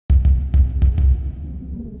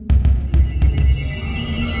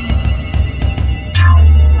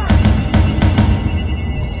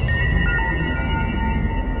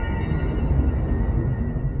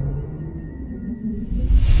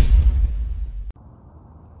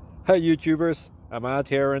Hey YouTubers, I'm out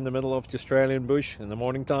here in the middle of the Australian bush in the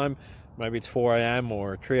morning time. Maybe it's 4 a.m.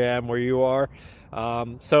 or 3 a.m. where you are.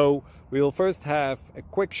 So we'll first have a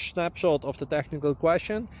quick snapshot of the technical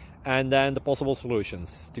question and then the possible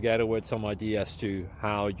solutions, together with some ideas to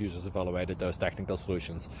how users evaluated those technical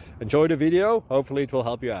solutions. Enjoy the video, hopefully it will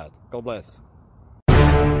help you out. God bless.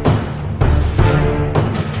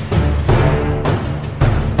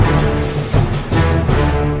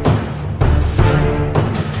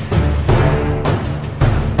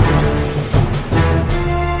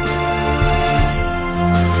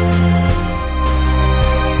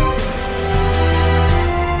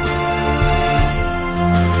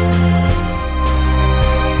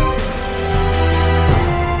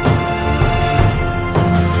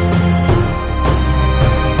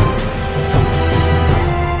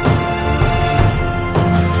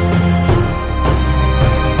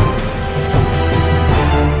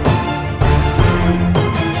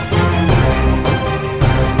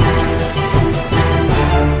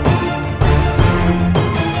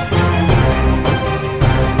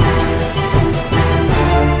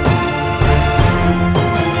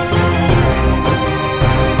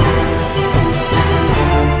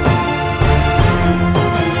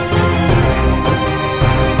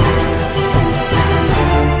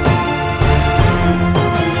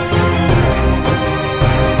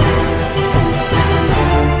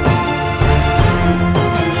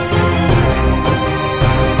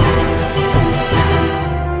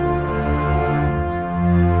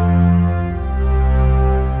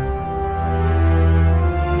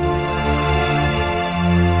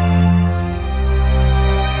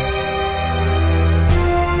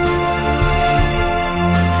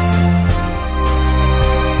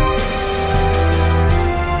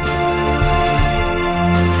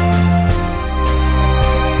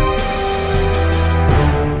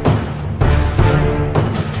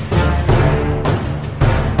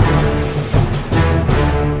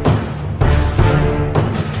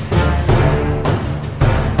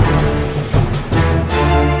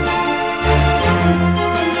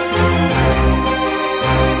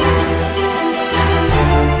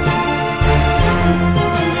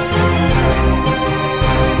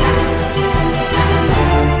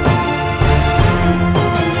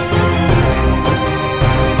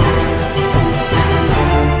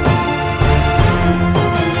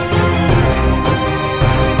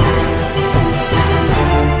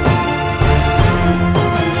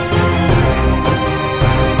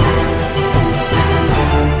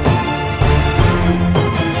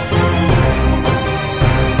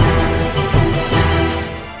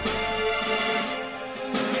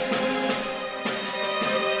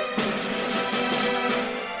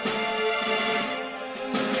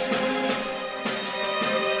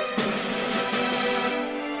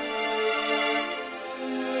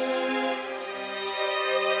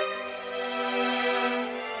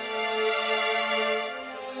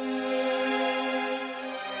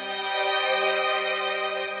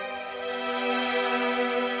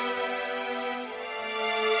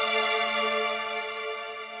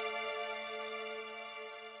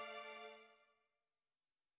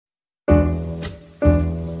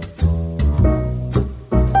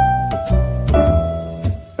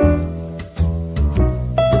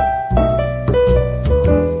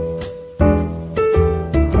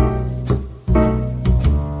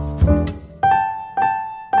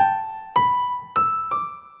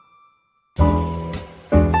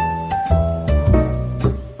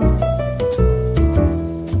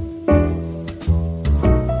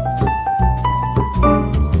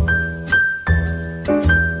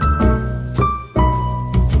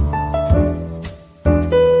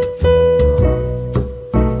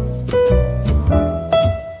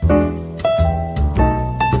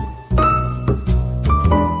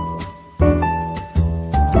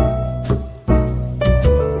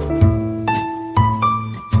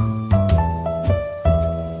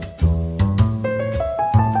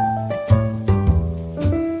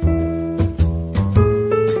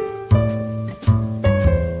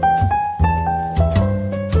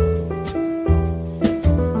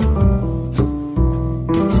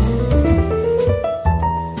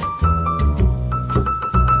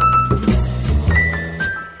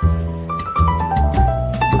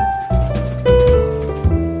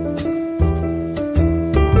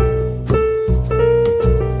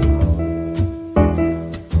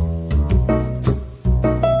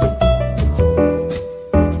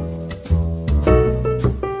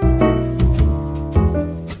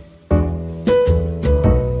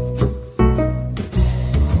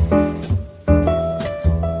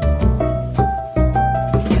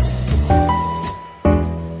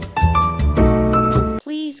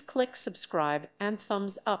 click subscribe and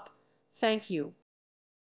thumbs up. Thank you.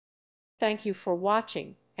 Thank you for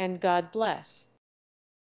watching, and God bless.